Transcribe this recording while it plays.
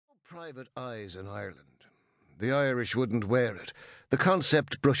private eyes in Ireland. The Irish wouldn't wear it. The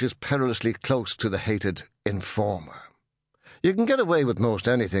concept brushes perilously close to the hated informer. You can get away with most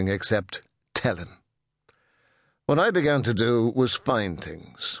anything except telling. What I began to do was find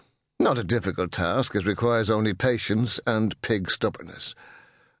things. Not a difficult task, it requires only patience and pig stubbornness.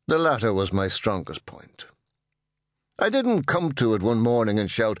 The latter was my strongest point. I didn't come to it one morning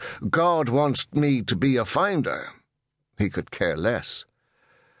and shout, "God wants me to be a finder." He could care less.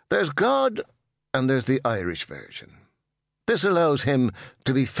 There's God, and there's the Irish version. This allows him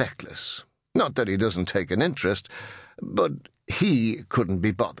to be feckless. Not that he doesn't take an interest, but he couldn't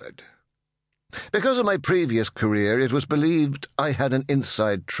be bothered. Because of my previous career, it was believed I had an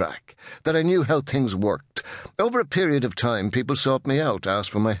inside track, that I knew how things worked. Over a period of time, people sought me out, asked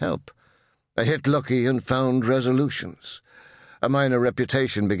for my help. I hit lucky and found resolutions. A minor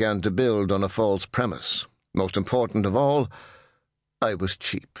reputation began to build on a false premise. Most important of all, I was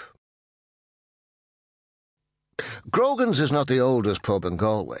cheap. Grogan's is not the oldest pub in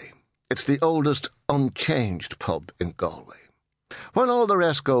Galway. It's the oldest unchanged pub in Galway. While all the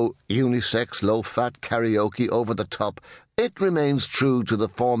rest go unisex, low-fat karaoke over the top, it remains true to the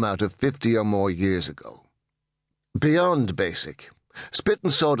format of 50 or more years ago. Beyond basic. Spit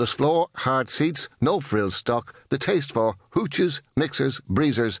and sawdust floor, hard seats, no frill stock, the taste for hooches, mixers,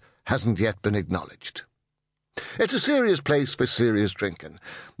 breezers hasn't yet been acknowledged. It's a serious place for serious drinking.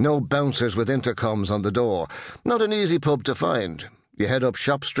 No bouncers with intercoms on the door. Not an easy pub to find. You head up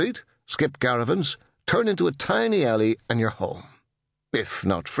Shop Street, skip Garravins, turn into a tiny alley and you're home. If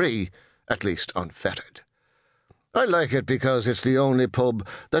not free, at least unfettered. I like it because it's the only pub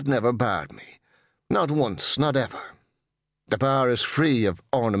that never barred me. Not once, not ever. The bar is free of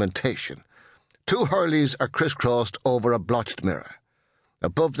ornamentation. 2 hurleys are crisscrossed over a blotched mirror.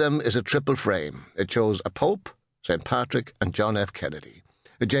 Above them is a triple frame. It shows a Pope, St. Patrick, and John F. Kennedy.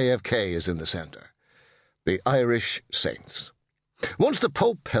 JFK is in the centre. The Irish Saints. Once the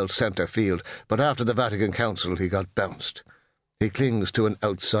Pope held centre field, but after the Vatican Council he got bounced. He clings to an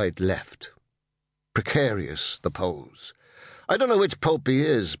outside left. Precarious, the pose. I don't know which Pope he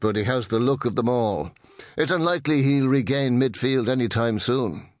is, but he has the look of them all. It's unlikely he'll regain midfield any time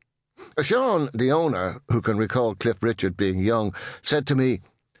soon. Sean, the owner, who can recall Cliff Richard being young, said to me,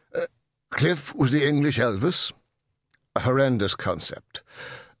 "Cliff was the English Elvis?" A horrendous concept.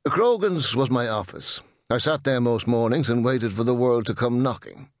 Grogan's was my office. I sat there most mornings and waited for the world to come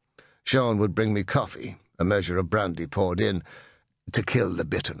knocking. Sean would bring me coffee, a measure of brandy poured in, to kill the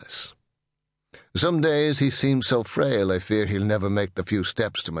bitterness. Some days he seems so frail I fear he'll never make the few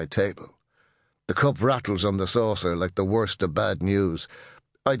steps to my table. The cup rattles on the saucer like the worst of bad news.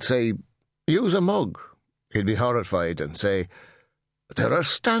 I'd say, "Use a mug." He'd be horrified and say, "There are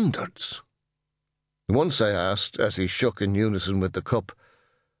standards." Once I asked, as he shook in unison with the cup,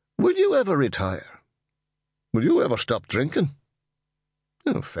 "Will you ever retire? Will you ever stop drinking?"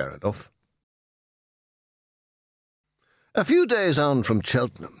 Oh, fair enough. A few days on from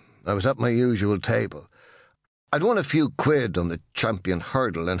Cheltenham, I was at my usual table. I'd won a few quid on the champion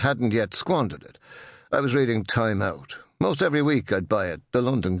hurdle and hadn't yet squandered it. I was reading Time Out. Most every week I'd buy it, the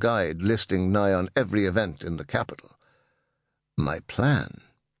London Guide, listing nigh on every event in the capital. My plan?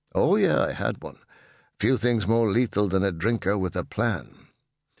 Oh yeah, I had one. Few things more lethal than a drinker with a plan.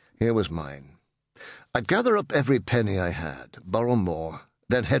 Here was mine. I'd gather up every penny I had, borrow more,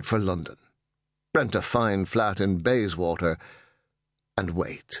 then head for London. Rent a fine flat in Bayswater, and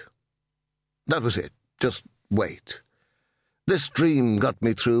wait. That was it, just wait. This dream got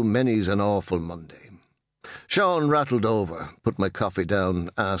me through many's an awful Monday. Sean rattled over, put my coffee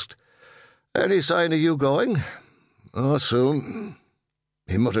down, asked, "Any sign of you going?" "Oh, soon."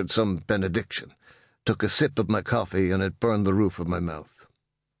 He muttered some benediction, took a sip of my coffee, and it burned the roof of my mouth.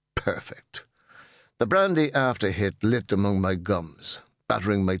 Perfect. The brandy after hit lit among my gums,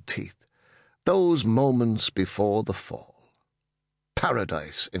 battering my teeth. Those moments before the fall.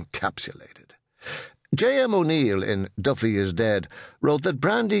 Paradise encapsulated. J.M. O'Neill in Duffy is Dead wrote that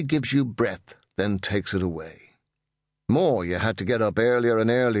brandy gives you breath, then takes it away. More, you had to get up earlier and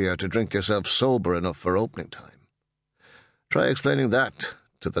earlier to drink yourself sober enough for opening time. Try explaining that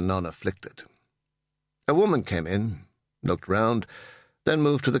to the non-afflicted. A woman came in, looked round, then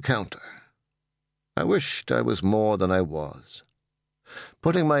moved to the counter. I wished I was more than I was.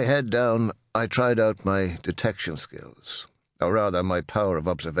 Putting my head down, I tried out my detection skills, or rather my power of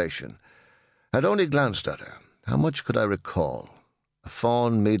observation. I'd only glanced at her. How much could I recall? A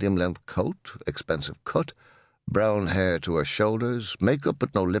fawn medium-length coat, expensive cut, brown hair to her shoulders, makeup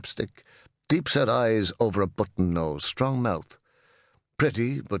but no lipstick, deep-set eyes over a button nose, strong mouth.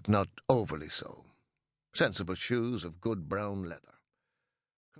 Pretty, but not overly so. Sensible shoes of good brown leather.